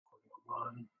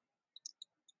One.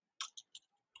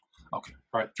 Okay.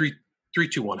 All right. Three,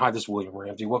 two, one. Hi, this is William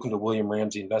Ramsey. Welcome to William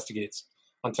Ramsey Investigates.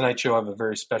 On tonight's show, I have a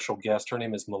very special guest. Her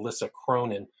name is Melissa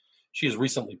Cronin. She has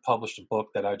recently published a book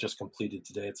that I just completed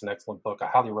today. It's an excellent book. I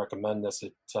highly recommend this.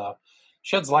 It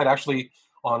sheds light actually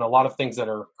on a lot of things that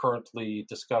are currently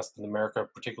discussed in America,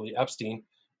 particularly Epstein.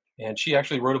 And she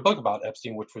actually wrote a book about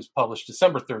Epstein, which was published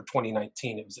December 3rd,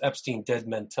 2019. It was Epstein, Dead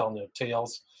Men Tell No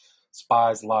Tales,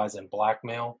 Spies, Lies, and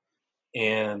Blackmail.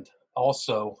 And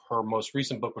also, her most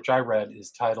recent book, which I read,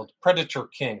 is titled Predator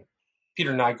King,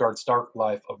 Peter Nygard's Dark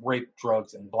Life of Rape,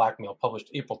 Drugs, and Blackmail, published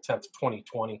April 10th,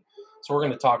 2020. So we're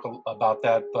going to talk about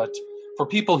that. But for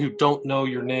people who don't know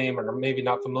your name and are maybe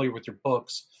not familiar with your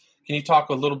books, can you talk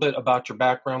a little bit about your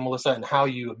background, Melissa, and how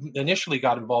you initially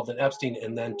got involved in Epstein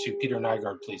and then to Peter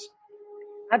Nygard, please?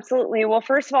 Absolutely. Well,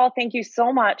 first of all, thank you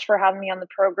so much for having me on the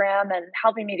program and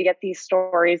helping me to get these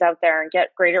stories out there and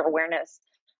get greater awareness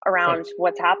around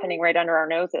what's happening right under our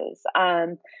noses.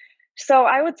 So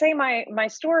I would say my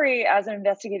story as an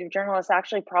investigative journalist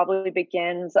actually probably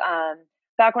begins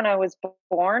back when I was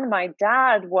born. My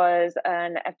dad was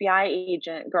an FBI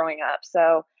agent growing up.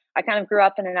 So I kind of grew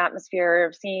up in an atmosphere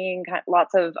of seeing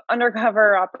lots of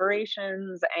undercover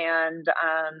operations and,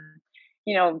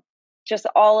 just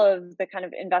all of the kind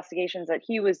of investigations that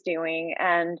he was doing.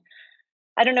 And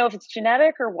I don't know if it's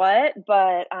genetic or what,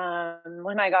 but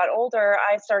when I got older,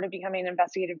 I started becoming an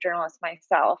investigative journalist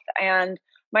myself. And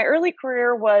my early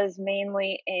career was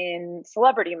mainly in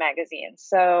celebrity magazines.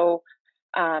 So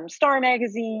Star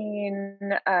Magazine,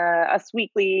 Us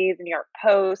Weekly, the New York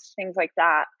Post, things like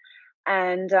that.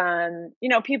 And,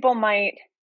 people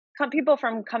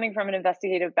coming from an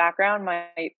investigative background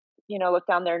might, look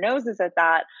down their noses at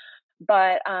that.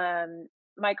 But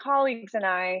my colleagues and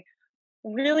I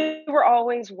really were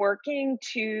always working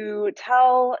to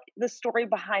tell the story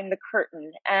behind the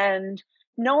curtain. And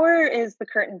nowhere is the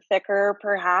curtain thicker,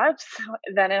 perhaps,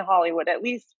 than in Hollywood, at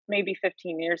least maybe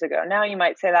 15 years ago. Now you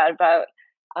might say that about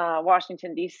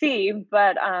Washington, D.C.,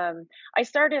 but I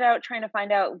started out trying to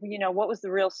find out, what was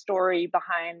the real story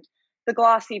behind the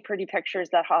glossy, pretty pictures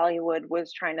that Hollywood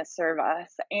was trying to serve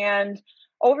us. And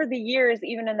over the years,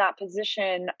 even in that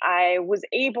position, I was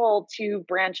able to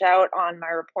branch out on my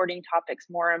reporting topics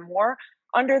more and more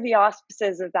under the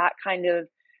auspices of that kind of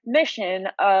mission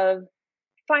of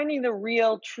finding the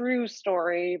real true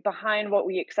story behind what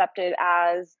we accepted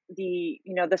as the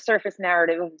surface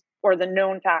narrative or the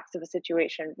known facts of a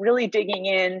situation, really digging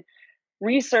in,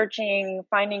 researching,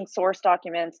 finding source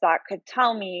documents that could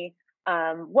tell me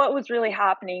what was really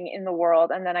happening in the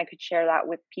world, and then I could share that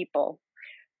with people.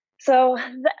 So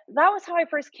that was how I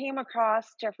first came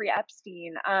across Jeffrey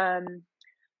Epstein.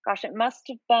 It must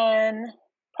have been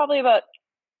probably about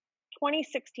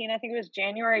 2016. I think it was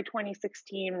January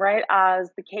 2016, right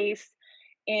as the case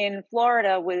in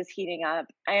Florida was heating up.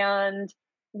 And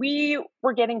we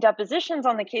were getting depositions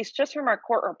on the case just from our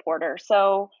court reporter.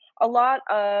 So a lot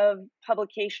of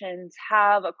publications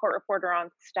have a court reporter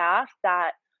on staff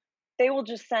that they will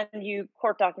just send you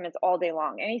court documents all day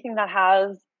long. Anything that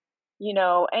has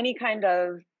any kind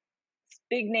of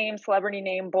big name, celebrity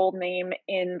name, bold name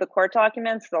in the court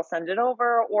documents, they'll send it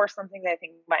over, or something they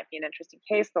think might be an interesting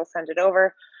case, they'll send it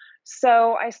over.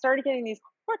 So I started getting these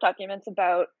court documents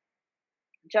about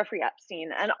Jeffrey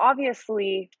Epstein. And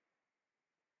obviously,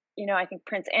 I think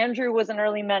Prince Andrew was an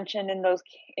early mention in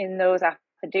those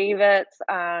affidavits.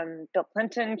 Bill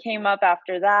Clinton came up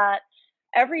after that.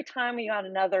 Every time we got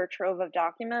another trove of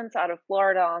documents out of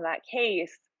Florida on that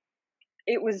case,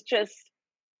 it was just,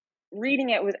 reading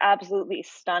it was absolutely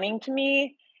stunning to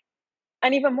me.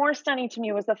 And even more stunning to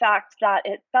me was the fact that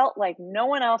it felt like no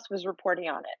one else was reporting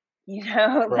on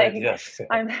it. Right, yes.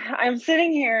 I'm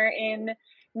sitting here in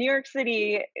New York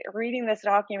City reading this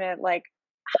document, like,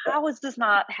 how is this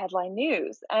not headline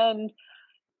news? And,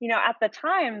 at the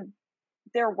time,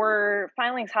 there were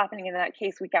filings happening in that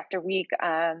case week after week.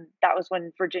 That was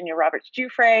when Virginia Roberts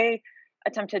Giuffre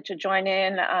attempted to join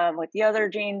in with the other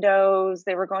Jane Does.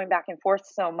 They were going back and forth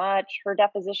so much. Her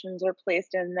depositions were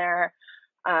placed in there.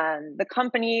 The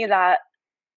company that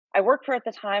I worked for at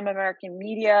the time, American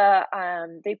Media,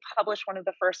 they published one of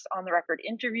the first on-the-record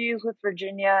interviews with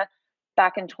Virginia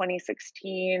back in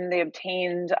 2016. They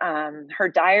obtained her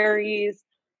diaries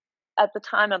at the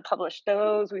time and published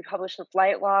those. We published the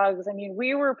flight logs. I mean,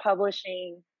 we were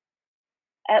publishing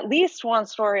at least one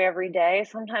story every day,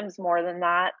 sometimes more than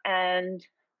that. And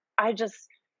I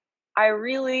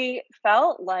really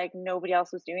felt like nobody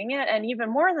else was doing it. And even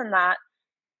more than that,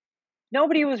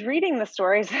 nobody was reading the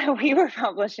stories that we were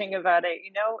publishing about it,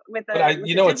 with But the it's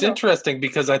digital. interesting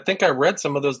because I think I read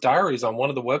some of those diaries on one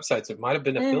of the websites. It might have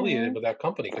been affiliated Hmm. with that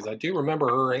company because I do remember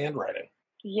her handwriting.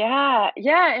 Yeah,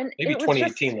 yeah, and Maybe it was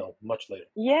just 2018 though, much later.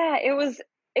 yeah, it was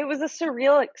a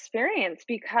surreal experience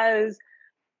because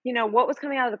what was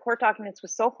coming out of the court documents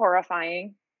was so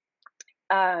horrifying.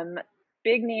 Um,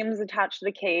 Big names attached to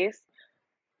the case.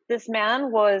 This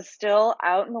man was still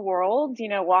out in the world,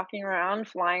 walking around,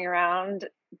 flying around,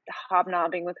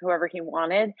 hobnobbing with whoever he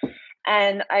wanted.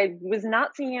 And I was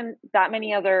not seeing that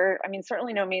many other, I mean,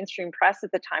 certainly no mainstream press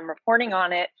at the time reporting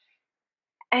on it.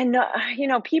 And,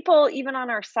 people, even on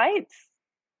our sites,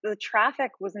 the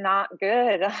traffic was not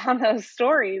good on those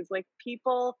stories. Like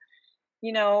people,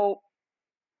 you know,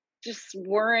 just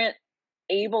weren't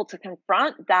able to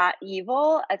confront that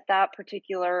evil at that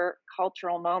particular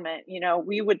cultural moment.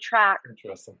 We would track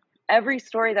Interesting. every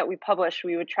story that we published,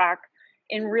 we would track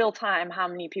in real time how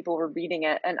many people were reading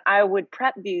it. And I would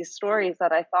prep these stories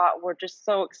that I thought were just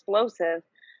so explosive,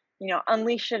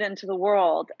 unleash it into the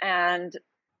world. And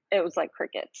it was like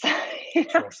crickets.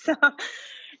 Interesting. So,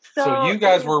 So so you it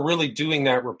guys was, were really doing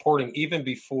that reporting even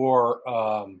before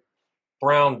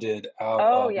Brown did out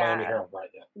oh of Miami yeah, Herald, right?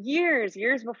 Yeah.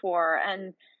 years before.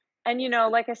 And,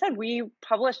 like I said, we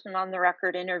published an on the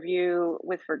record interview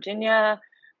with Virginia.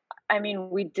 I mean,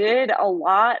 we did a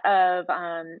lot of,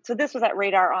 so this was at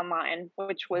Radar Online,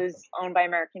 which was owned by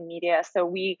American Media.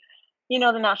 So the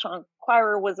National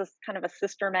Enquirer was a kind of a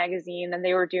sister magazine and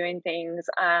they were doing things.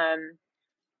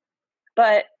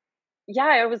 But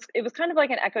yeah, it was kind of like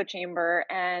an echo chamber,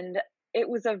 and it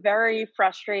was a very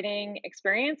frustrating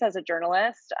experience as a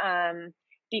journalist,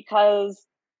 because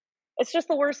it's just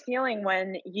the worst feeling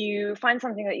when you find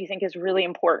something that you think is really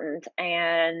important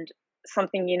and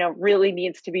something really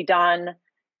needs to be done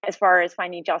as far as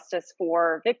finding justice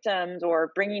for victims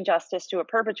or bringing justice to a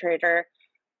perpetrator,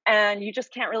 and you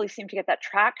just can't really seem to get that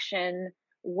traction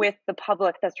with the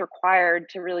public that's required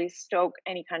to really stoke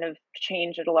any kind of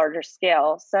change at a larger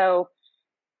scale. So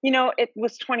it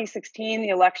was 2016, the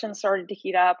election started to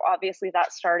heat up. Obviously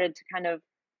that started to kind of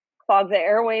clog the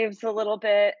airwaves a little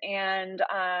bit, and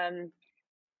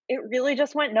it really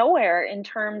just went nowhere in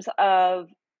terms of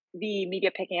the media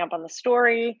picking up on the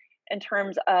story, in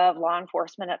terms of law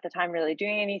enforcement at the time really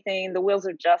doing anything. The wheels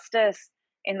of justice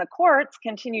in the courts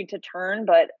continued to turn,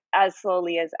 but as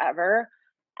slowly as ever.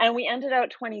 And we ended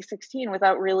out 2016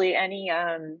 without really any,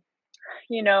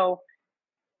 you know,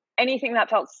 anything that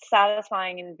felt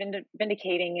satisfying and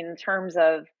vindicating in terms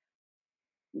of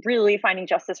really finding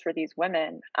justice for these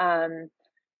women.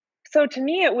 So to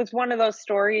me, it was one of those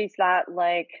stories that,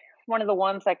 like, one of the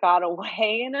ones that got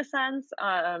away in a sense.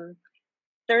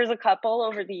 There's a couple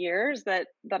over the years that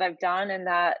I've done, and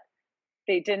that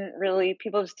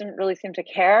people just didn't really seem to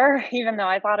care, even though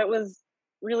I thought it was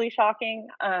really shocking.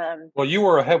 Well, you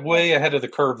were Yeah, way ahead of the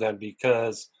curve then,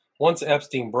 because once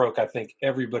Epstein broke, I think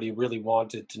everybody really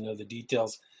wanted to know the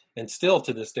details, and still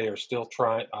to this day are still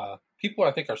trying. People,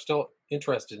 I think, are still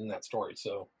interested in that story.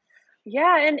 So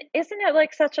yeah, and isn't it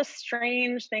like such a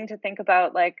strange thing to think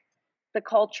about, like the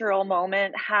cultural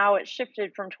moment, how it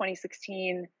shifted from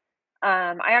 2016.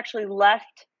 I actually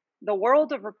left the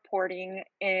world of reporting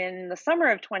in the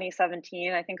summer of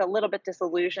 2017. I think a little bit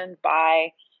disillusioned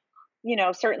by,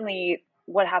 certainly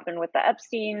what happened with the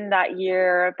Epstein that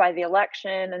year, by the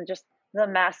election, and just the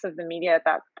mess of the media at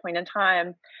that point in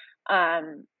time.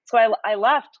 So I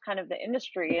left kind of the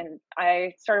industry and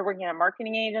I started working at a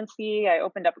marketing agency. I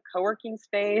opened up a co-working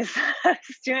space,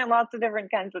 just doing lots of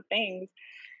different kinds of things.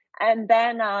 And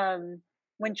then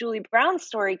when Julie Brown's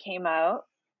story came out,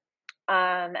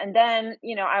 and then,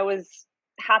 I was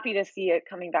happy to see it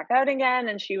coming back out again,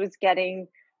 and she was getting,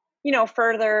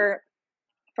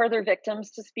 further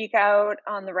victims to speak out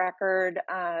on the record.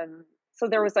 So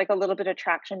there was like a little bit of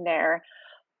traction there.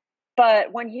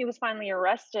 But when he was finally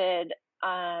arrested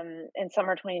in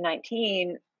summer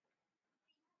 2019,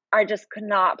 I just could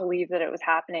not believe that it was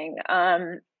happening.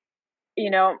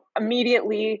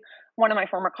 Immediately, one of my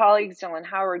former colleagues, Dylan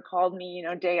Howard, called me,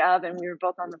 day of, and we were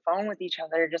both on the phone with each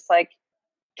other, just like,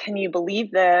 can you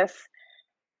believe this?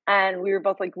 And we were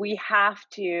both like, we have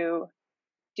to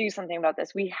do something about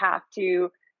this. We have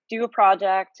to do a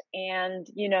project and,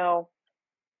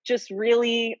 just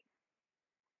really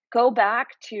go back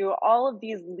to all of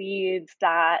these leads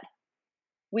that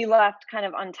we left kind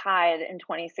of untied in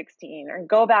 2016, or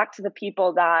go back to the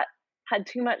people that had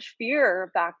too much fear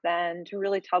back then to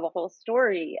really tell the whole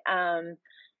story, and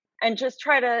just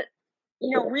try to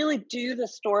really do the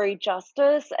story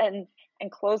justice and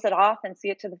close it off and see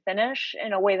it to the finish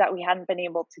in a way that we hadn't been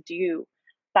able to do.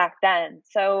 back then.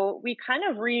 So we kind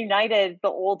of reunited the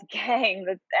old gang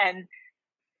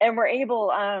and we're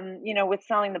able, with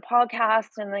selling the podcast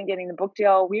and then getting the book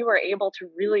deal, we were able to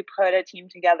really put a team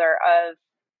together of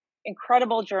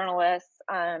incredible journalists,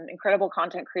 incredible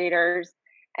content creators.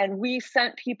 And we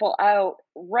sent people out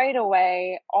right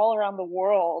away all around the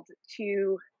world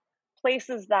to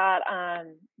places that,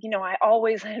 I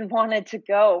always had wanted to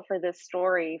go for this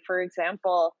story. For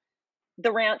example,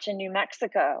 the ranch in New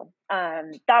Mexico.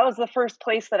 That was the first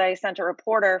place that I sent a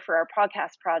reporter for our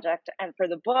podcast project and for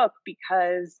the book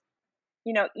because,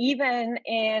 even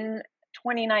in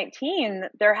 2019,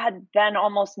 there had been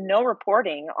almost no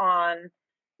reporting on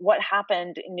what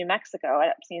happened in New Mexico at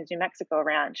Epstein's New Mexico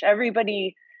ranch.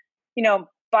 Everybody,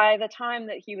 by the time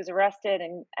that he was arrested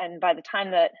and by the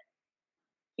time that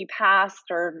he passed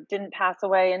or didn't pass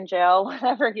away in jail,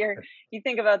 whatever you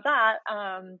think about that,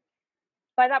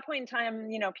 by that point in time,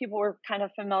 people were kind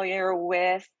of familiar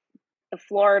with the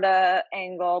Florida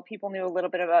angle. People knew a little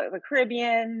bit about the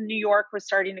Caribbean. New York was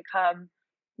starting to come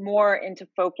more into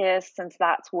focus since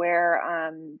that's where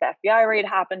the FBI raid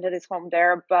happened at his home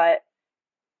there. But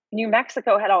New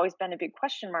Mexico had always been a big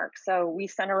question mark. So we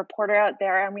sent a reporter out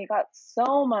there and we got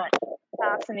so much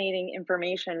fascinating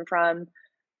information from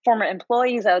former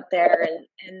employees out there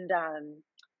and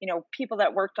people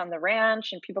that worked on the ranch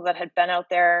and people that had been out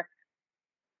there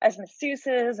as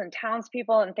masseuses and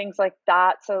townspeople and things like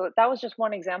that. So that was just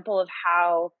one example of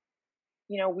how,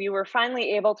 we were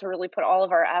finally able to really put all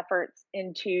of our efforts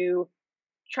into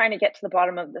trying to get to the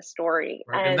bottom of the story.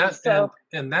 Right.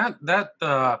 And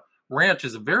that ranch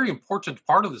is a very important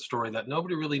part of the story that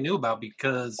nobody really knew about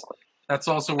because that's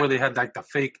also where they had like the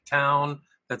fake town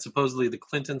that supposedly the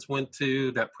Clintons went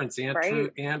to, that Prince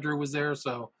Andrew was there.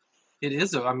 So it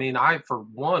is, I, for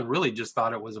one, really just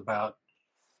thought it was about,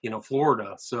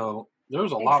 Florida. So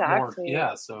there's a lot more.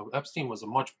 Yeah. So Epstein was a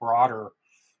much broader,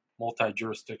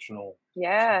 multi-jurisdictional.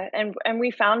 Yeah. And we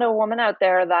found a woman out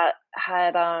there that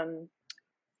had,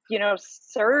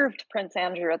 served Prince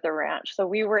Andrew at the ranch. So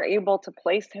we were able to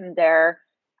place him there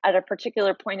at a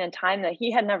particular point in time that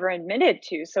he had never admitted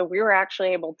to. So we were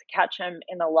actually able to catch him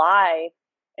in a lie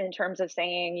in terms of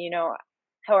saying,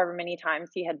 however many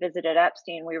times he had visited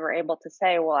Epstein, we were able to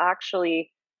say, well,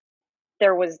 actually,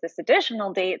 there was this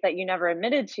additional date that you never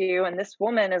admitted to, and this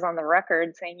woman is on the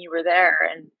record saying you were there.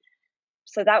 And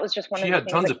so that was just one of the things.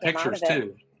 She had tons of pictures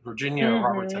too. Virginia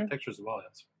Roberts had pictures of all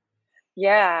that.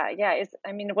 Yeah.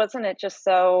 Wasn't it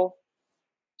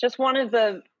just one of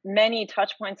the many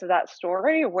touch points of that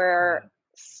story where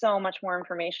so much more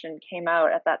information came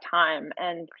out at that time.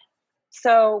 And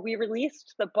so we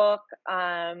released the book,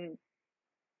 I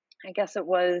guess it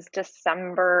was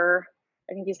December.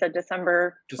 I think you said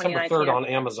December 3rd on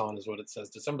Amazon is what it says.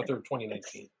 December 3rd,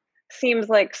 2019. Seems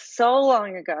like so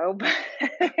long ago, but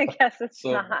I guess it's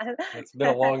not. It's been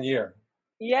a long year.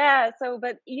 Yeah. So,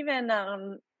 but even,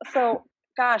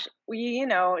 gosh,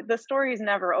 the story's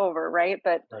never over, right?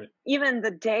 But even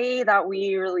the day that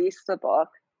we released the book,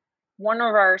 one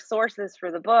of our sources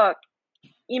for the book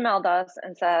emailed us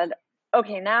and said,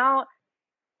 okay, now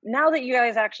that you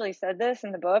guys actually said this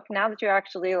in the book, now that you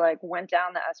actually went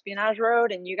down the espionage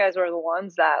road and you guys are the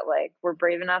ones that were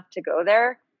brave enough to go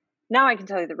there, now I can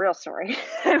tell you the real story.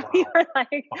 And we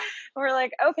were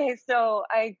like, okay, so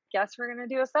I guess we're going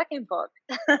to do a second book.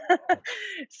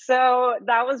 So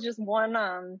that was just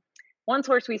one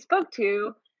source we spoke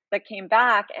to that came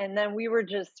back. And then we were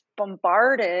just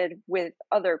bombarded with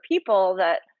other people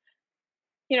that,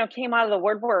 came out of the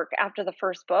woodwork after the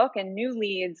first book and new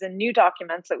leads and new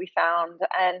documents that we found.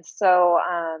 And so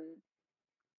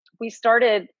we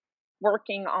started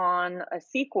working on a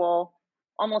sequel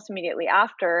almost immediately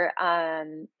after.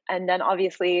 And then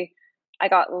obviously I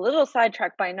got a little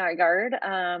sidetracked by Nygard,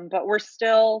 but we're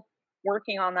still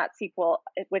working on that sequel,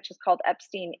 which is called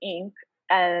Epstein Inc.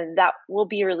 And that will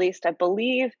be released, I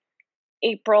believe,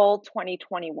 April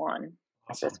 2021.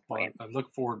 Awesome. Well, I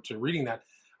look forward to reading that.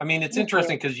 It's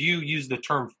interesting because you use the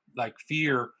term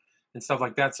fear and stuff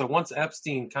like that. So once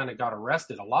Epstein kind of got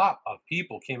arrested, a lot of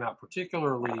people came out,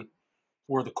 particularly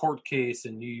for the court case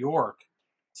in New York.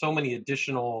 So many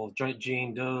additional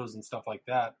Jane Does and stuff like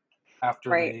that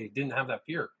after they didn't have that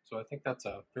fear. So I think that's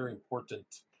a very important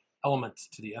element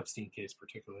to the Epstein case,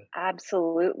 particularly.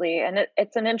 Absolutely. And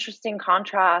it's an interesting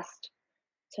contrast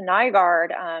to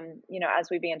Nygard, as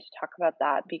we begin to talk about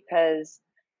that, because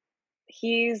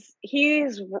he's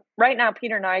right now,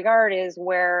 Peter Nygard is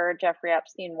where Jeffrey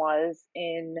Epstein was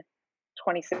in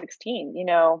 2016.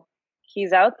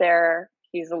 He's out there,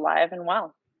 he's alive and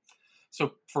well.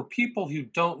 So for people who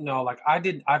don't know,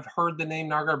 I've heard the name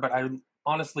Nygard, but I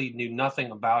honestly knew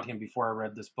nothing about him before I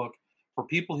read this book. for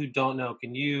people who don't know,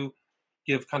 can you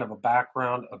give kind of a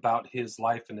background about his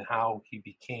life and how he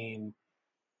be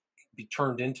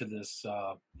turned into this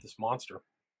monster?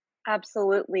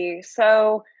 Absolutely.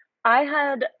 So I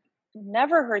had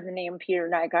never heard the name Peter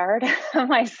Nygard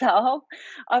myself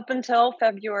up until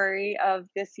February of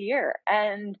this year.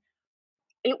 And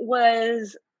it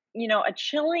was, a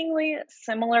chillingly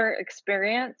similar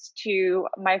experience to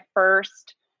my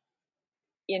first,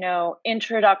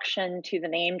 introduction to the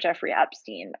name Jeffrey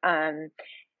Epstein.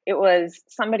 It was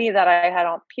somebody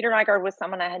that Peter Nygard was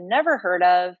someone I had never heard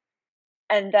of.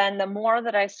 And then the more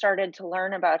that I started to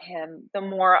learn about him, the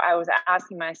more I was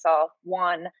asking myself,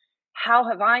 one, how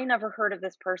have I never heard of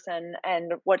this person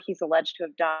and what he's alleged to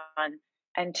have done?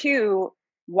 And two,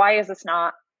 why is this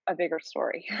not a bigger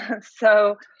story?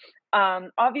 So,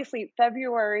 obviously,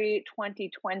 February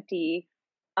 2020,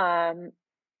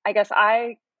 I guess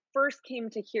I first came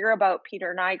to hear about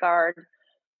Peter Nygard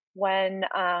when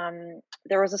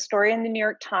there was a story in the New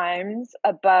York Times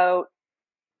about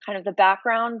kind of the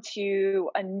background to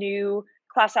a new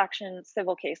class action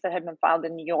civil case that had been filed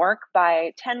in New York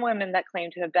by 10 women that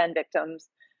claimed to have been victims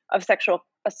of sexual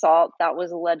assault that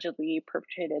was allegedly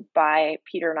perpetrated by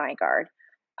Peter Nygard.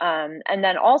 And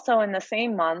then also in the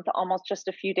same month, almost just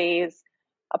a few days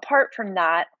apart from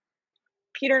that,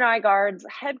 Peter Nygard's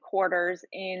headquarters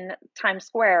in Times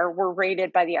Square were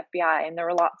raided by the FBI, and there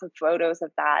were lots of photos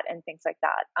of that and things like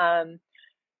that.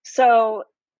 So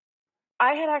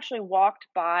I had actually walked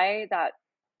by that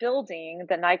building,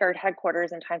 the Nygard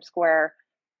headquarters in Times Square,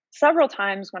 several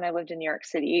times when I lived in New York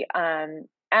City. And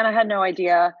I had no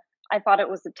idea. I thought it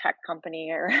was a tech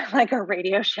company or like a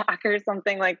Radio Shack or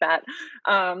something like that.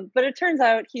 But it turns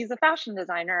out he's a fashion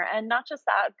designer, and not just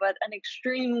that, but an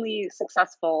extremely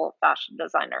successful fashion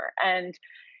designer. And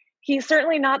he's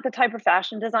certainly not the type of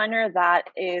fashion designer that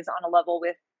is on a level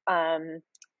with a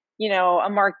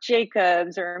Marc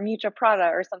Jacobs or a Miuccia Prada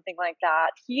or something like that.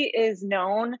 He is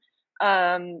known,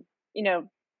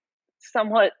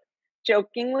 somewhat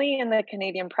jokingly in the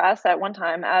Canadian press at one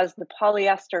time as the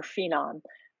polyester phenom,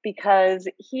 because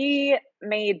he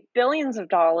made billions of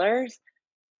dollars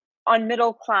on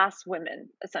middle class women,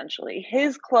 essentially.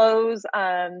 His clothes,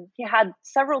 he had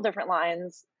several different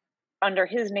lines under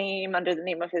his name, under the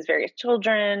name of his various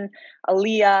children,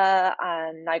 Aaliyah,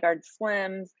 Nygard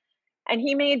Slims. And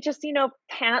he made just,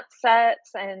 pant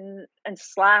sets and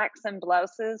slacks and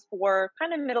blouses for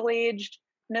kind of middle-aged,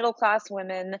 middle-class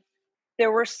women. They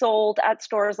were sold at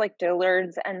stores like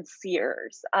Dillard's and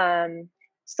Sears.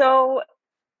 So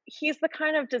he's the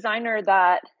kind of designer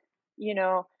that,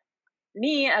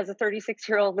 me as a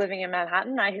 36-year-old living in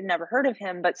Manhattan, I had never heard of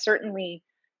him, but certainly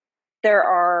there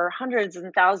are hundreds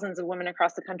and thousands of women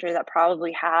across the country that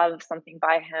probably have something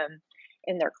by him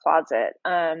in their closet.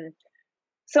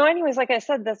 So anyways, like I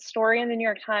said, the story in the New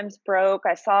York Times broke.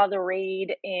 I saw the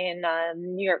raid in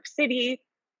New York City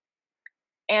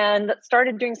and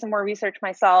started doing some more research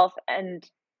myself. And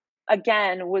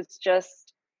again, was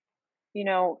just,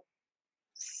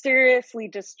 seriously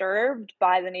disturbed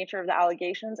by the nature of the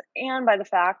allegations and by the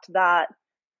fact that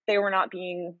they were not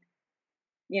being,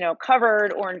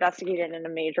 covered or investigated in a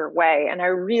major way. And I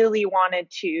really wanted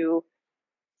to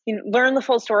learn the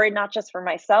full story, not just for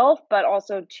myself, but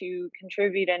also to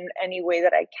contribute in any way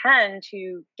that I can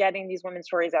to getting these women's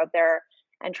stories out there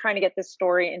and trying to get this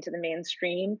story into the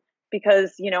mainstream.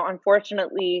 Because,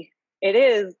 unfortunately, it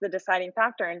is the deciding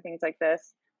factor in things like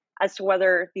this as to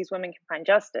whether these women can find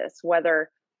justice, whether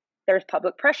there's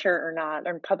public pressure or not,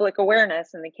 or public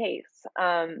awareness in the case.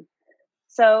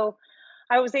 So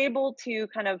I was able to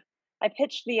I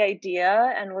pitched the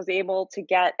idea and was able to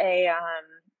get a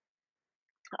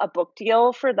book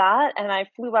deal for that, and I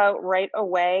flew out right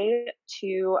away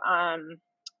to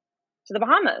the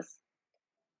Bahamas.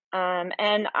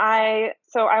 And I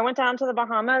went down to the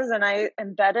Bahamas and I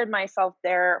embedded myself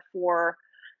there for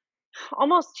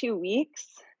almost 2 weeks.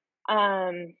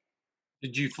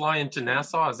 Did you fly into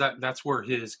Nassau? That's where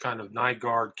his kind of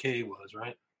Nygard K was,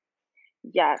 right?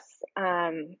 Yes.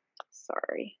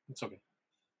 Sorry. It's okay.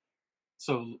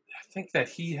 So I think that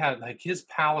he had his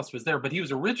palace was there, but he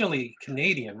was originally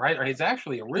Canadian, right? Or he's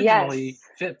actually originally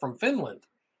from Finland.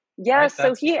 Yes.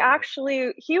 Right?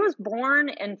 So he was born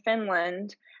in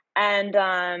Finland,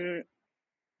 and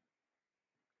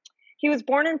he was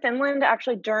born in Finland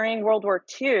actually during World War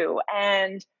II.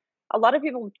 And a lot of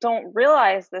people don't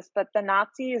realize this, but the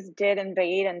Nazis did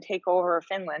invade and take over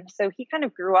Finland. So he kind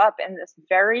of grew up in this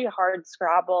very hard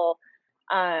scrabble,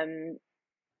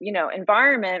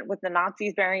 environment with the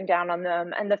Nazis bearing down on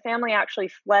them. And the family actually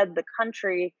fled the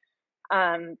country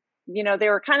they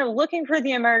were kind of looking for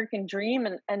the American dream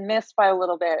and missed by a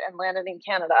little bit and landed in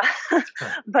Canada.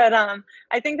 But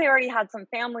I think they already had some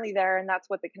family there, and that's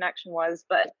what the connection was.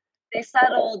 But they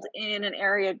settled in an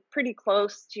area pretty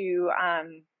close to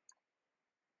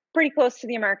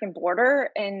the American border,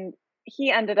 and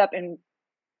he ended up in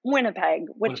Winnipeg,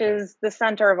 which is the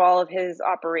center of all of his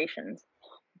operations.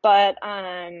 But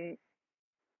and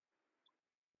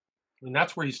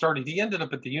that's where he started. He ended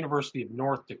up at the University of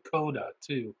North Dakota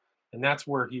too, and that's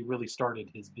where he really started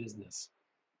his business.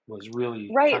 Was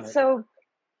really right. So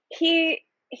he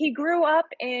grew up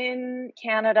in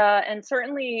Canada and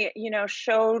certainly,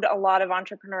 showed a lot of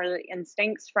entrepreneurial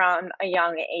instincts from a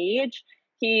young age.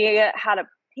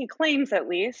 He claims, at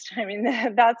least, I mean,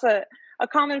 that's a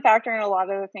common factor in a lot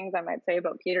of the things I might say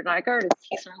about Peter Nygard, is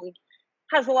he certainly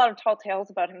has a lot of tall tales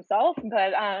about himself,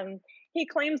 but he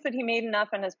claims that he made enough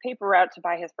in his paper route to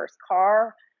buy his first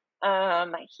car.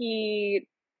 He,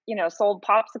 sold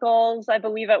popsicles, I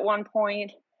believe, at one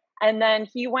point. And then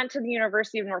he went to the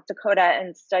University of North Dakota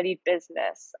and studied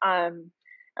business. And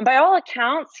by all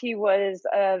accounts, he was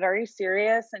a very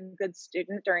serious and good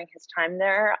student during his time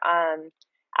there.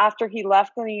 After he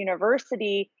left the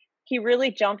university, he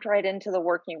really jumped right into the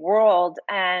working world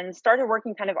and started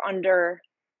working kind of under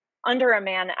a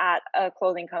man at a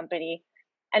clothing company,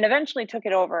 and eventually took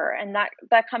it over. And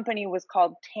that company was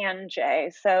called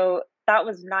Tanjay. So that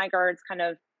was Nygard's kind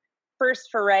of first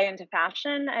foray into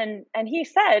fashion. And he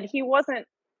said he wasn't,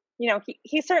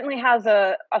 he certainly has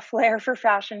a flair for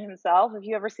fashion himself. If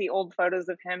you ever see old photos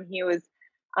of him, he was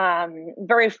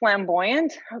very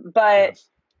flamboyant, but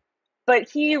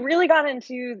he really got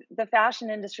into the fashion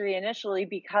industry initially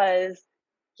because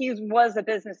he was a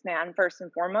businessman first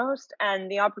and foremost,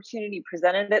 and the opportunity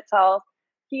presented itself.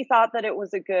 He thought that it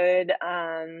was a good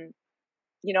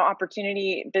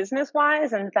opportunity business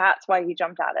wise, and that's why he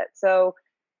jumped at it. So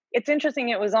it's interesting.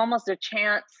 It was almost a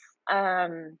chance.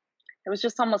 It was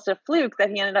just almost a fluke that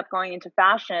he ended up going into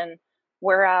fashion,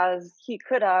 whereas he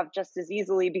could have just as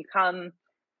easily become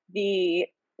the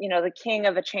king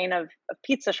of a chain of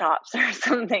pizza shops or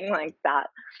something like that.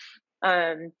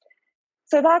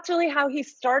 So that's really how he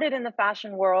started in the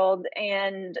fashion world,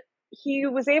 and he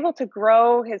was able to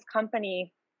grow his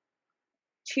company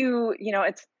to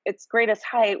its greatest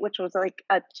height, which was like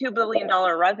a $2 billion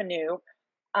revenue,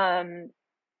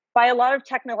 by a lot of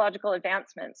technological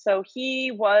advancements. So he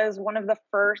was one of the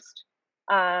first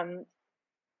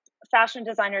fashion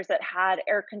designers that had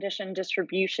air-conditioned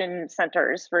distribution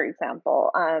centers, for example.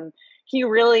 He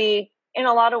really, in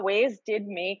a lot of ways, did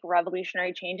make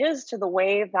revolutionary changes to the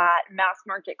way that mass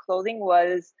market clothing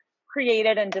was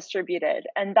created and distributed.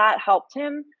 And that helped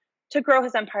him to grow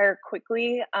his empire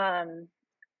quickly.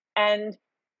 And,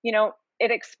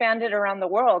 it expanded around the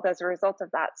world as a result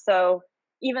of that. So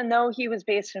even though he was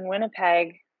based in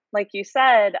Winnipeg, like you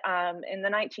said, in the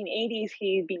 1980s,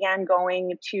 he began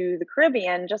going to the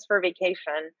Caribbean just for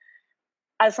vacation.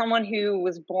 As someone who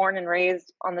was born and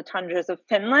raised on the tundras of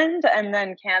Finland and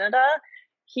then Canada,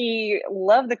 he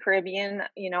loved the Caribbean,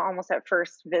 almost at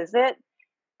first visit.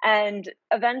 And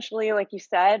eventually, like you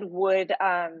said, would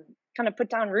kind of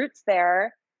put down roots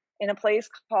there in a place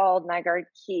called Nygard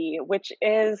Key, which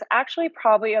is actually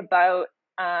probably about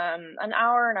an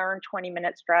hour and 20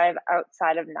 minutes drive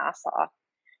outside of Nassau.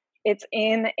 It's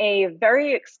in a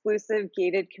very exclusive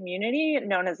gated community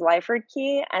known as Lyford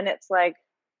Key, and it's like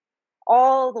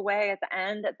all the way at the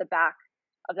end, at the back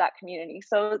of that community.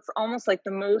 So it's almost like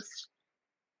the most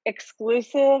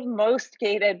exclusive, most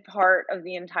gated part of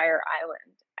the entire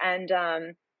island. And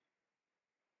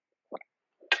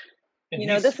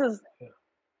this is...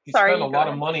 He spent a lot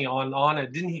of money on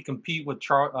it. Didn't he compete with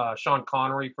Sean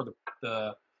Connery for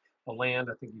the land?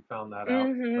 I think you found that out.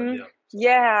 Mm-hmm.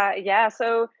 Yeah.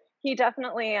 So he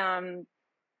definitely had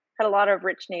a lot of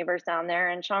rich neighbors down there,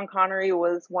 and Sean Connery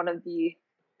was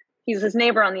he's his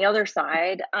neighbor on the other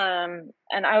side. And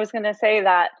I was going to say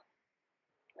that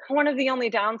one of the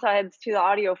only downsides to the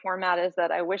audio format is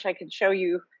that I wish I could show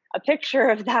you a picture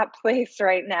of that place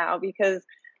right now, because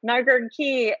Nygard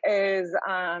Key is,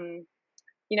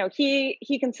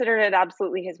 he considered it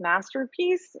absolutely his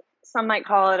masterpiece. Some might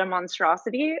call it a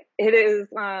monstrosity. It is,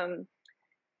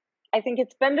 I think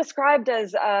it's been described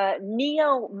as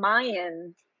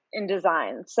neo-Mayan in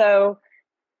design. So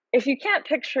if you can't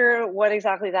picture what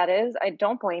exactly that is, I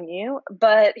don't blame you.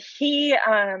 But he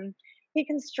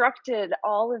constructed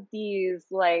all of these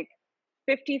like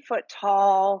 50-foot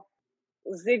tall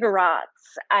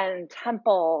ziggurats and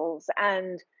temples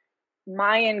and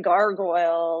Mayan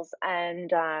gargoyles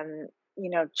and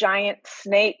giant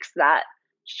snakes that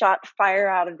shot fire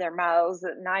out of their mouths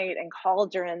at night, and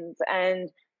cauldrons, and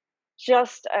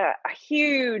just a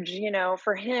huge,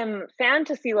 for him,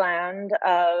 fantasy land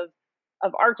of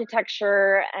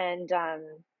architecture and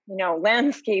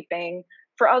landscaping.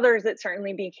 For others, it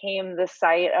certainly became the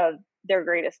site of their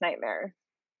greatest nightmare.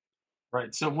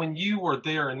 Right. So when you were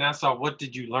there in Nassau, what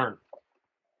did you learn?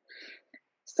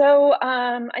 So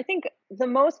I think the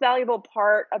most valuable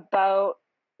part about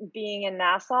being in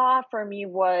Nassau for me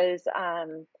was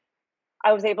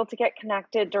I was able to get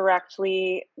connected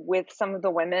directly with some of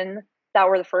the women that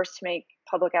were the first to make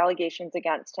public allegations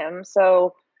against him.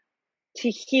 So to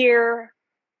hear,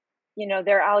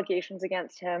 their allegations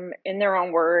against him in their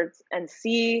own words and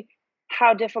see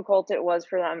how difficult it was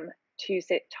for them to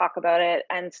talk about it,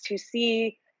 and to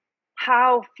see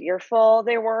how fearful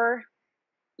they were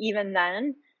even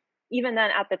then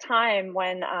at the time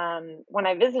when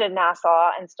I visited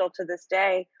Nassau, and still to this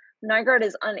day, Nygard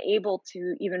is unable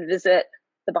to even visit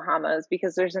the Bahamas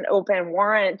because there's an open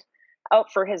warrant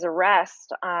out for his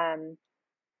arrest on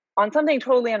something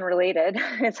totally unrelated.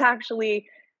 It's actually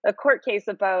a court case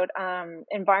about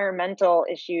environmental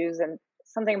issues and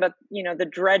something about the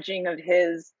dredging of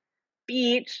his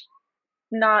beach.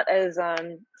 Not as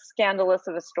scandalous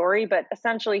of a story, but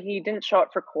essentially he didn't show up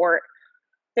for court.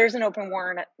 There's an open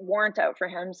warrant out for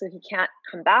him, so he can't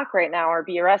come back right now or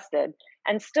be arrested.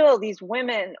 And still, these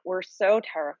women were so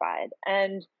terrified.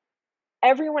 And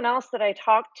everyone else that I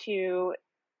talked to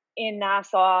in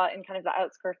Nassau, in kind of the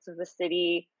outskirts of the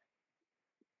city,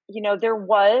 there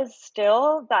was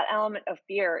still that element of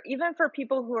fear, even for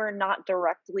people who are not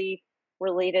directly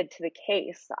related to the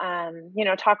case.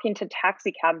 Talking to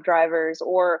taxi cab drivers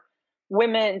or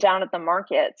women down at the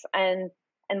markets, and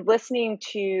listening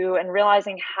to and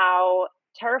realizing how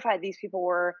terrified these people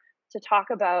were to talk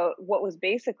about what was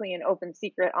basically an open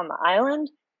secret on the island.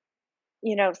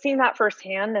 Seeing that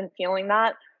firsthand and feeling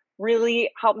that really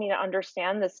helped me to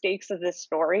understand the stakes of this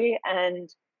story. And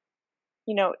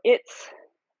it's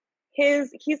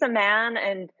he's a man,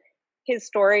 and his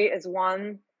story is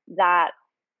one that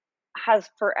has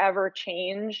forever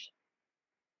changed,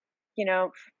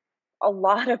 a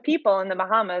lot of people in the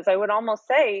Bahamas. I would almost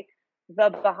say the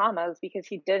Bahamas, because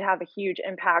he did have a huge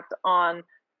impact on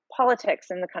politics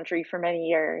in the country for many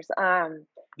years. Yeah,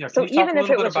 can So you talk a even if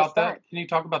little it bit was about just that? that, Can you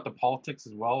talk about the politics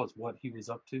as well as what he was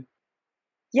up to?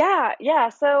 yeah.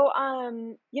 So,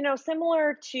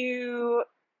 similar to,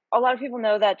 a lot of people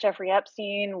know that Jeffrey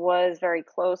Epstein was very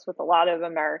close with a lot of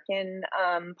American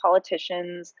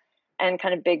politicians and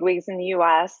kind of bigwigs in the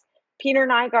U.S. Peter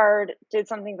Nygard did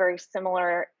something very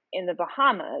similar in the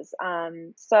Bahamas.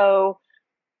 So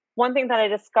one thing that I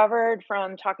discovered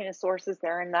from talking to sources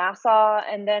there in Nassau,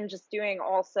 and then just doing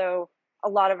also a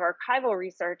lot of archival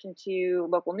research into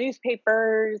local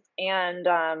newspapers and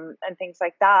things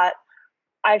like that,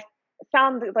 I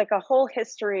found like a whole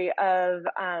history of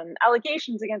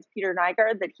allegations against Peter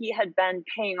Nygard that he had been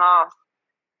paying off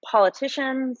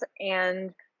politicians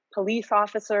and police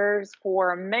officers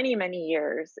for many, many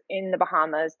years in the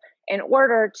Bahamas in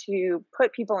order to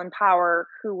put people in power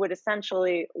who would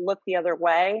essentially look the other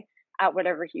way at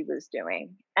whatever he was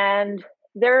doing. And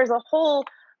there's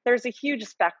a huge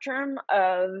spectrum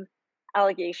of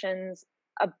allegations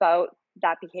about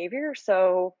that behavior.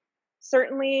 So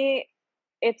certainly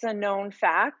it's a known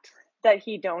fact that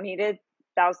he donated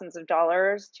thousands of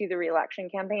dollars to the reelection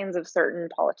campaigns of certain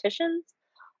politicians.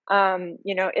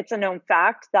 It's a known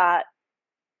fact that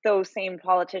those same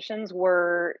politicians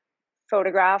were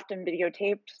photographed and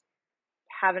videotaped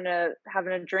having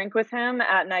a drink with him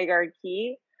at Nygard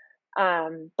Key.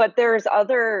 But there's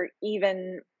other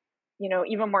even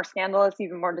more scandalous,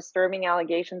 even more disturbing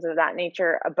allegations of that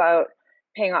nature about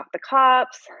paying off the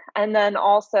cops. And then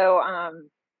also,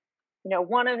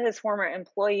 one of his former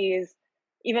employees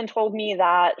even told me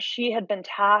that she had been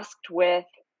tasked with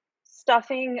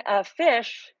stuffing a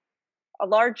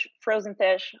large frozen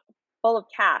fish full of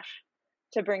cash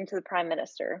to bring to the prime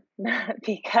minister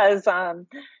because I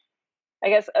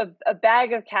guess a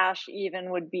bag of cash even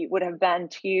would have been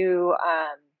too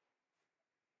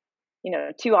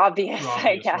too obvious,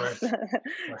 I guess. Right.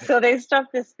 Right. So they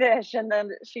stuffed this fish, and then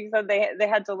she said they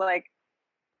had to like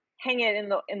hang it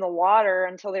in the water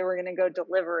until they were going to go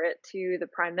deliver it to the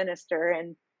prime minister.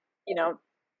 And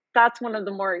that's one of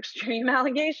the more extreme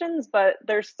allegations, but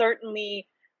there's certainly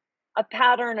a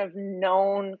pattern of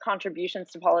known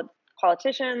contributions to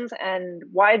politicians and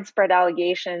widespread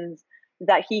allegations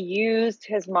that he used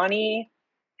his money,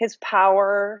 his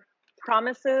power,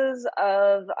 promises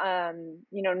of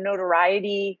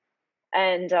notoriety,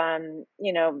 and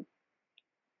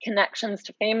connections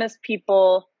to famous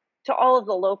people, to all of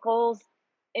the locals,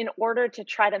 in order to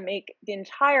try to make the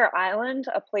entire island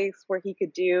a place where he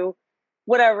could do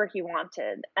whatever he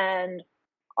wanted. And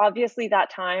obviously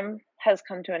that time has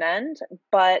come to an end,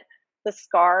 but the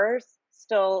scars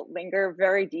still linger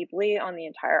very deeply on the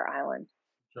entire island.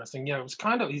 Interesting. Yeah, it was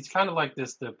kind of he's kind of like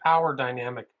this. The power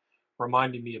dynamic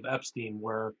reminded me of Epstein,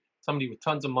 where somebody with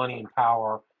tons of money and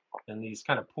power, and these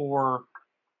kind of poor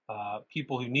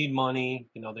people who need money.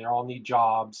 They all need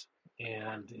jobs,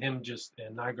 and him just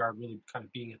and Nygard really kind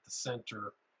of being at the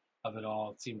center of it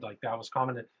all. It seemed like that was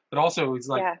common, but also it's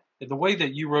like Yeah. the way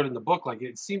that you wrote in the book. Like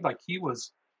it seemed like he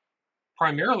was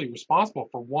primarily responsible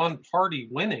for one party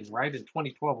winning, right? In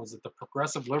 2012, was it the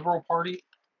Progressive Liberal Party?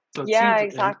 So it Yeah, seems,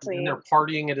 and exactly. they're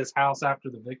partying at his house after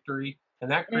the victory,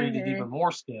 and that created Hmm. even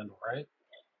more scandal, right?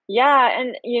 Yeah,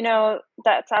 and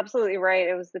that's absolutely right.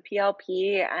 It was the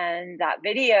PLP and that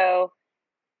video.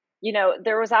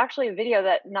 There was actually a video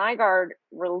that Nygard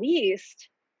released,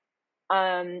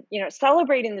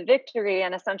 celebrating the victory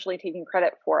and essentially taking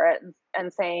credit for it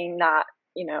and saying that,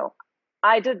 you know,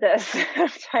 I did this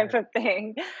type Right. of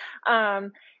thing.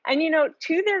 And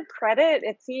to their credit,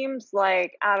 it seems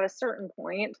like at a certain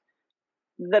point,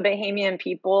 the Bahamian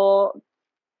people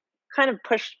kind of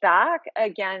pushed back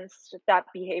against that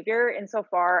behavior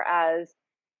insofar as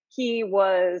he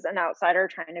was an outsider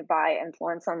trying to buy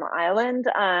influence on the island.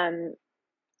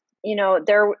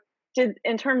 There did,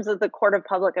 in terms of the court of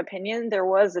public opinion, there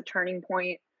was a turning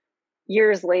point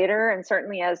years later, and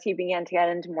certainly as he began to get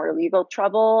into more legal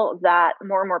trouble, that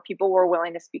more and more people were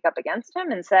willing to speak up against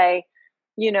him and say,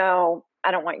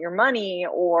 I don't want your money,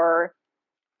 or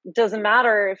doesn't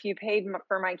matter if you paid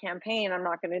for my campaign, I'm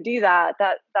not going to do that.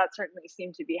 That certainly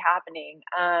seemed to be happening.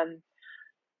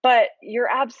 But you're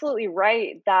absolutely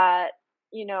right that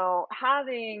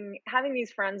having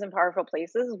these friends in powerful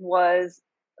places was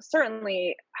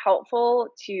certainly helpful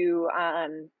to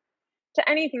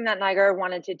anything that Niger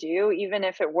wanted to do, even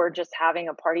if it were just having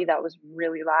a party that was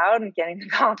really loud and getting the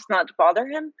cops not to bother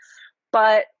him.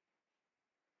 But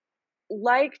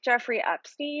like Jeffrey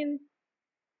Epstein,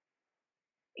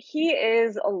 he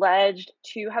is alleged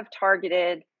to have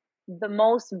targeted the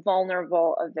most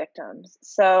vulnerable of victims.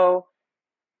 So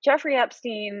Jeffrey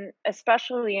Epstein,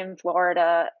 especially in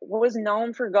Florida, was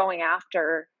known for going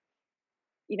after,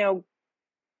 you know,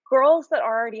 girls that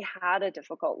already had a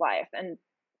difficult life and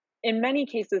in many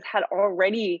cases had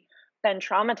already been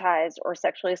traumatized or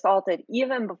sexually assaulted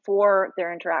even before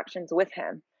their interactions with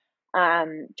him.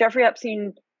 Jeffrey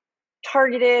Epstein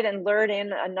targeted and lured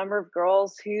in a number of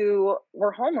girls who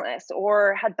were homeless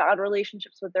or had bad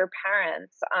relationships with their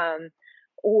parents,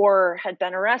 or had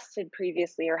been arrested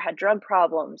previously or had drug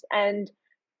problems. And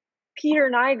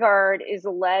Peter Nygard is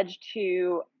alleged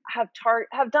to have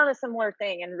done a similar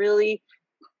thing and really,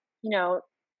 you know,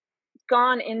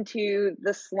 gone into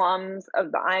the slums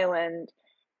of the island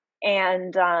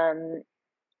and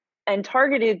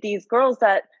targeted these girls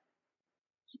that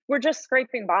were just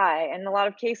scraping by. In a lot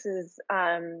of cases,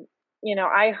 I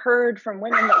heard from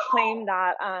women that claim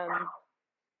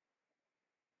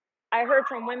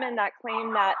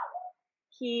that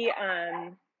he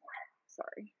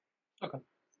sorry. Okay.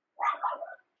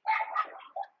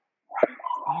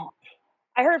 You,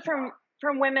 I heard from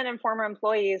women and former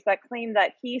employees that claim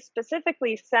that he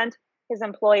specifically sent his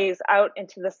employees out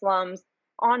into the slums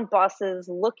on buses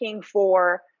looking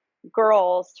for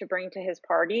girls to bring to his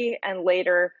party and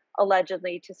later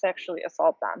allegedly to sexually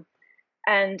assault them.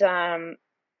 And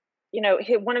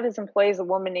one of his employees, a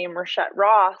woman named Rashette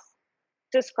Ross,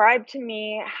 described to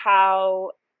me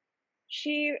how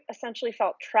she essentially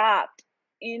felt trapped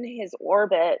in his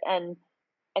orbit and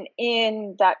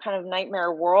in that kind of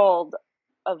nightmare world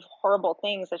of horrible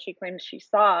things that she claims she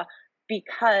saw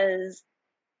because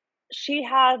she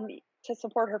had to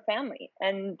support her family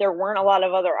and there weren't a lot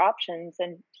of other options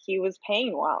and he was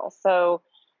paying well. So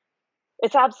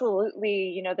it's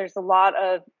absolutely, there's a lot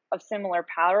of similar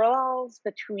parallels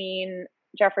between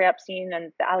Jeffrey Epstein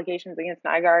and the allegations against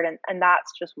Nygard, and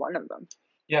that's just one of them.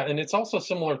 yeah, and it's also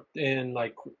similar in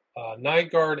like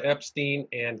Nygard, Epstein,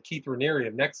 and Keith Raniere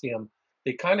of Nexium.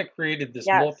 They kind of created this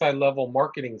Yes. multi-level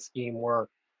marketing scheme where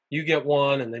you get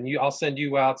one, and then I'll send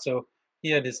you out. So he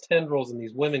had his tendrils and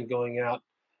these women going out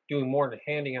doing more than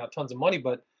handing out tons of money.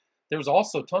 But there's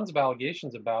also tons of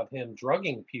allegations about him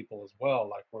drugging people as well,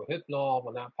 like Rohypnol.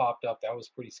 When that popped up, that was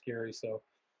pretty scary. So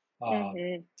um,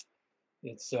 Hmm.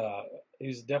 it's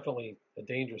he's definitely a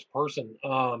dangerous person.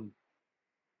 But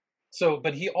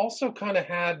he also kind of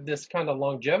had this kind of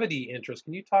longevity interest.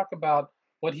 Can you talk about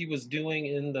what he was doing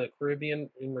in the Caribbean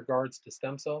in regards to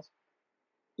stem cells?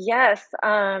 Yes.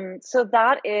 So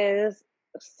that is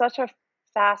such a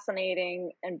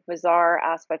fascinating and bizarre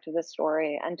aspect of the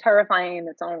story and terrifying in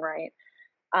its own right.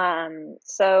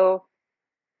 So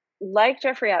like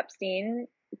Jeffrey Epstein,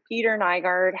 Peter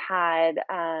Nygard had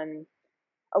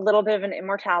a little bit of an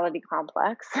immortality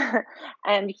complex,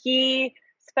 and he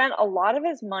spent a lot of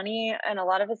his money and a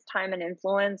lot of his time and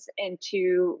influence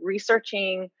into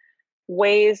researching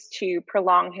ways to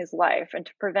prolong his life and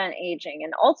to prevent aging.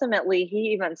 And ultimately,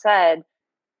 he even said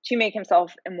to make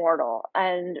himself immortal.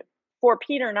 And for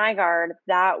Peter Nygard,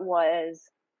 that was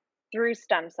through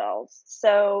stem cells.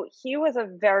 So he was a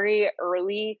very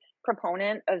early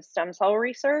proponent of stem cell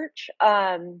research.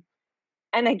 And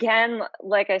again,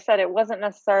 like I said, it wasn't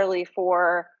necessarily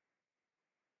for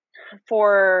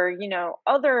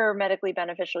other medically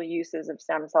beneficial uses of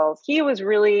stem cells. He was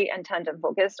really intent and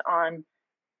focused on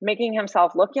making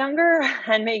himself look younger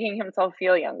and making himself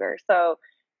feel younger. So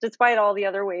despite all the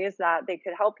other ways that they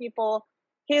could help people,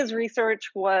 his research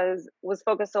was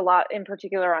focused a lot in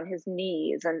particular on his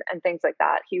knees and things like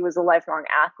that. He was a lifelong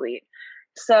athlete.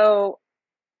 So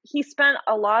he spent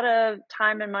a lot of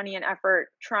time and money and effort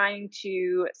trying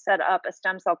to set up a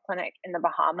stem cell clinic in the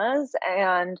Bahamas,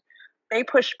 and they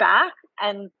pushed back,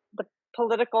 and the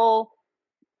political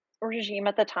regime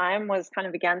at the time was kind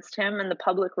of against him, and the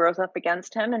public rose up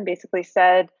against him and basically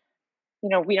said,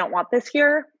 we don't want this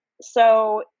here.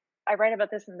 So I write about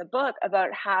this in the book about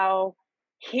how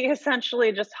he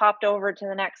essentially just hopped over to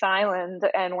the next island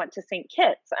and went to St.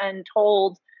 Kitts and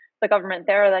told the government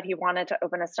there that he wanted to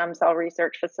open a stem cell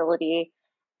research facility,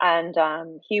 and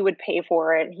he would pay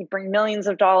for it. He'd bring millions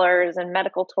of dollars and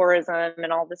medical tourism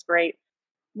and all this great,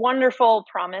 wonderful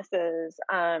promises,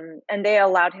 and they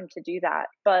allowed him to do that.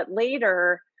 But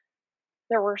later,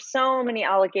 there were so many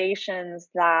allegations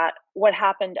that what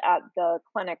happened at the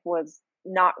clinic was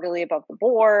not really above the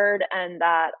board, and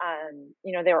that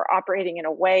they were operating in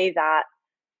a way that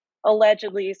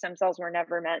allegedly stem cells were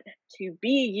never meant to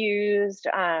be used.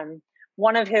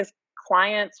 One of his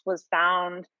clients was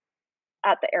found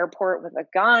at the airport with a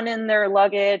gun in their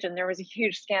luggage, and there was a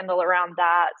huge scandal around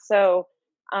that. So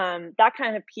that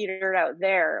kind of petered out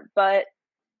there. But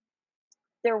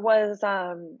there was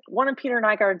one of Peter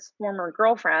Nygard's former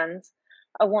girlfriends,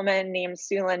 a woman named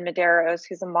Sulin Medeiros,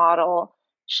 who's a model.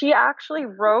 She actually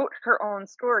wrote her own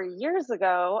story years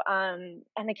ago. And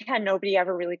again, nobody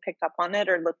ever really picked up on it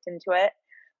or looked into it.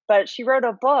 But she wrote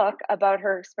a book about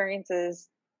her experiences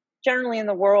generally in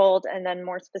the world, and then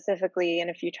more specifically in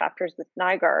a few chapters with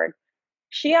Nygard.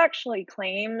 She actually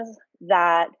claims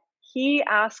that he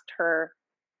asked her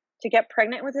to get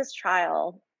pregnant with his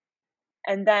child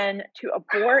and then to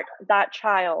abort that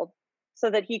child so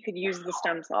that he could use the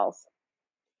stem cells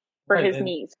for his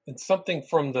needs. And something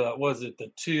from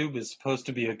the tube is supposed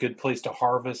to be a good place to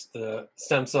harvest the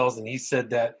stem cells, and he said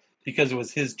that because it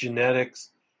was his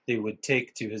genetics, they would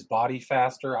take to his body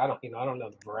faster. I don't know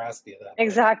the veracity of that.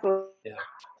 Exactly. Yeah.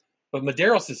 But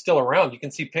Medeiros is still around. You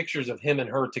can see pictures of him and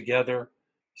her together.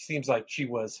 Seems like she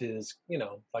was his,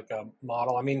 like a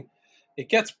model. I mean, it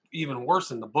gets even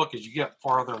worse in the book as you get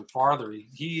farther and farther.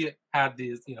 He had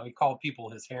these, he called people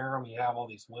his harem. He had all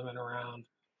these women around,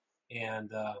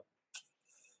 and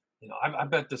I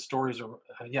bet the stories are.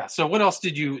 Yeah. So, what else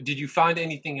did you find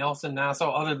anything else in Nassau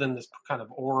other than this kind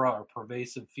of aura or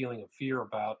pervasive feeling of fear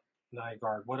about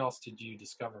Nygard? What else did you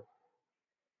discover?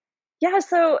 Yeah,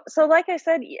 so like I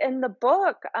said in the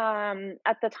book,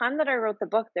 at the time that I wrote the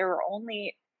book, there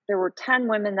were 10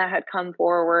 women that had come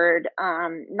forward.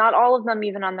 Not all of them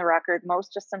even on the record,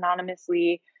 most just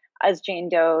anonymously as Jane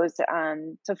Does,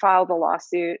 to file the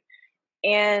lawsuit.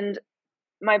 And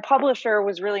my publisher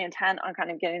was really intent on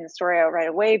kind of getting the story out right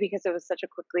away because it was such a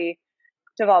quickly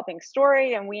developing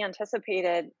story. And we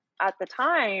anticipated at the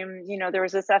time, there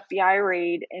was this FBI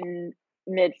raid in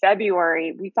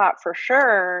mid-February. We thought for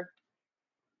sure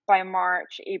by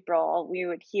March, April, we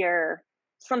would hear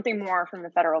something more from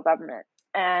the federal government.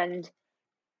 And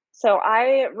so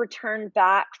I returned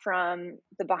back from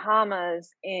the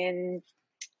Bahamas in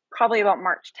probably about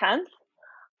March 10th.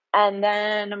 And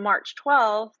then March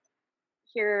 12th,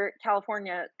 here,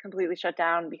 California completely shut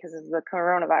down because of the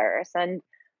coronavirus. And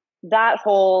that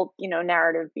whole,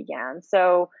 narrative began.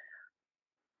 So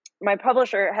my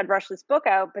publisher had rushed this book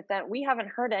out, but then we haven't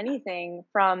heard anything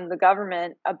from the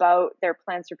government about their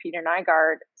plans for Peter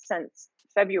Nygard since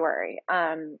February,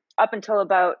 up until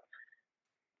about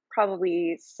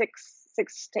probably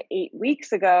six to 8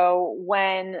 weeks ago,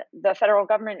 when the federal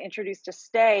government introduced a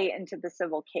stay into the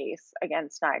civil case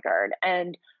against Nygard.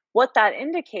 And what that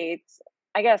indicates,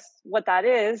 I guess what that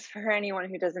is for anyone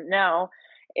who doesn't know,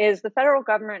 is the federal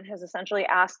government has essentially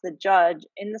asked the judge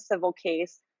in the civil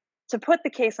case to put the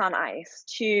case on ice,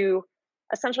 to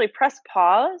essentially press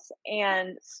pause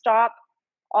and stop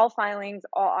all filings,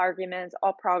 all arguments,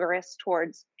 all progress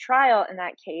towards trial in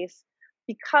that case,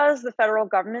 because the federal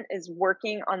government is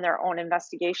working on their own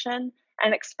investigation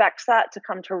and expects that to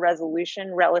come to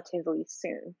resolution relatively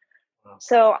soon. Wow.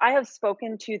 So I have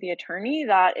spoken to the attorney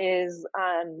that is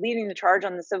leading the charge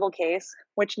on the civil case,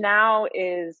 which now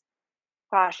is,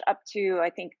 up to, I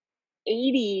think,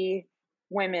 80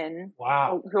 women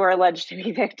Wow. who are alleged to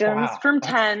be victims Wow. from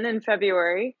 10 in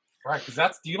February. Right,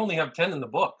 because you only have 10 in the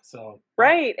book, so.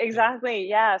 Right, exactly,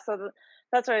 yeah. So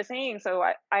that's what I was saying. So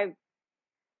I've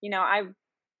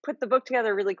put the book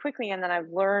together really quickly, and then I've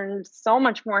learned so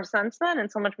much more since then,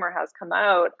 and so much more has come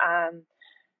out.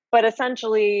 But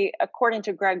essentially, according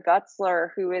to Greg Gutzler,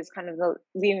 who is kind of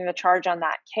leading the charge on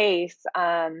that case,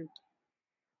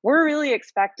 we're really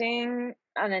expecting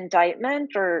an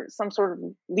indictment or some sort of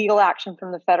legal action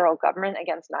from the federal government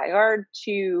against Nygard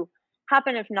to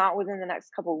happen, if not within the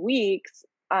next couple of weeks.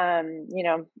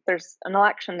 There's an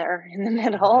election there in the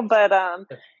middle, but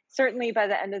certainly by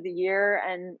the end of the year,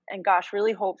 and gosh,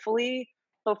 really hopefully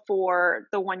before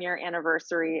the 1-year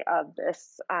anniversary of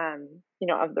this,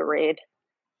 of the raid.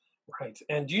 Right.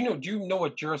 And do you know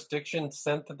what jurisdiction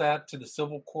sent that to the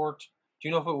civil court? Do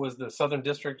you know if it was the Southern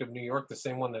District of New York, the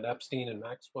same one that Epstein and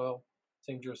Maxwell,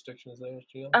 same jurisdiction as theirs,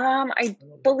 do you know? I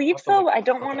believe so. I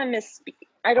don't want to misspeak.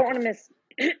 I don't want to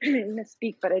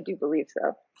misspeak, but I do believe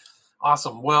so.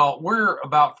 Awesome. Well, we're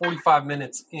about 45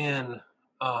 minutes in,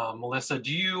 Melissa.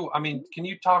 Can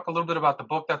you talk a little bit about the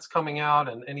book that's coming out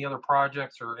and any other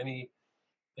projects or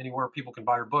anywhere people can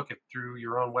buy your book, if through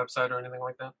your own website or anything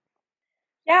like that?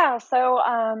 Yeah, so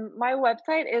my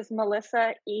website is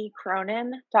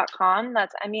melissaecronin.com.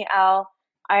 That's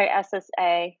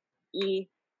MELISSAE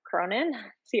Cronin,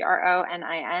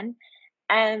 CRONIN.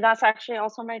 And that's actually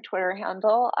also my Twitter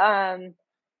handle. I'm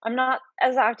not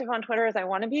as active on Twitter as I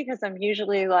want to be because I'm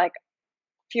usually like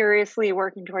furiously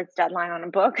working towards deadline on a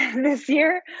book this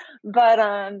year. But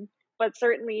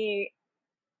certainly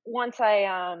once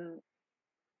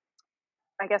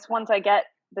once I get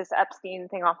this Epstein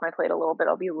thing off my plate a little bit,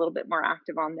 I'll be a little bit more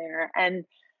active on there. And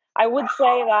I would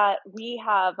say that we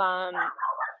have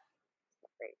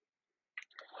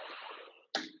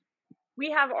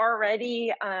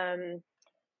already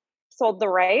sold the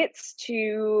rights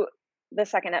to the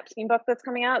second Epstein book that's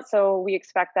coming out. So we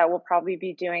expect that we'll probably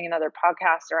be doing another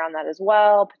podcast around that as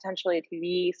well, potentially a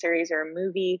TV series or a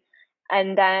movie.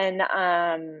 And then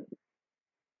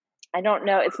I don't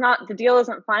know. The deal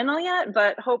isn't final yet,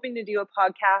 but hoping to do a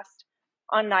podcast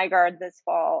on Nygard this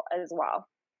fall as well.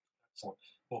 Excellent.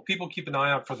 Well, people keep an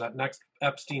eye out for that next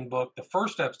Epstein book. The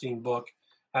first Epstein book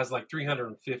has like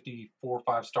 350 4 or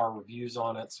 5-star reviews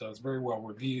on it, so it's very well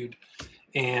reviewed.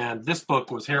 And this book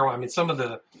was harrowing. I mean, some of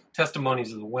the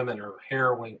testimonies of the women are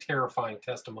harrowing, terrifying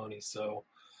testimonies. So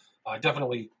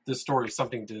definitely this story is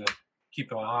something to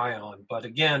keep an eye on. But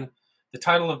again, the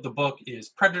title of the book is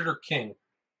Predator King,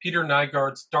 Peter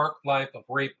Nygard's Dark Life of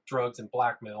Rape, Drugs, and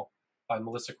Blackmail by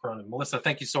Melissa Cronin. Melissa,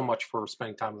 thank you so much for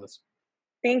spending time with us.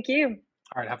 Thank you.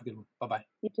 All right, have a good one. Bye-bye.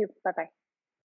 You too. Bye-bye.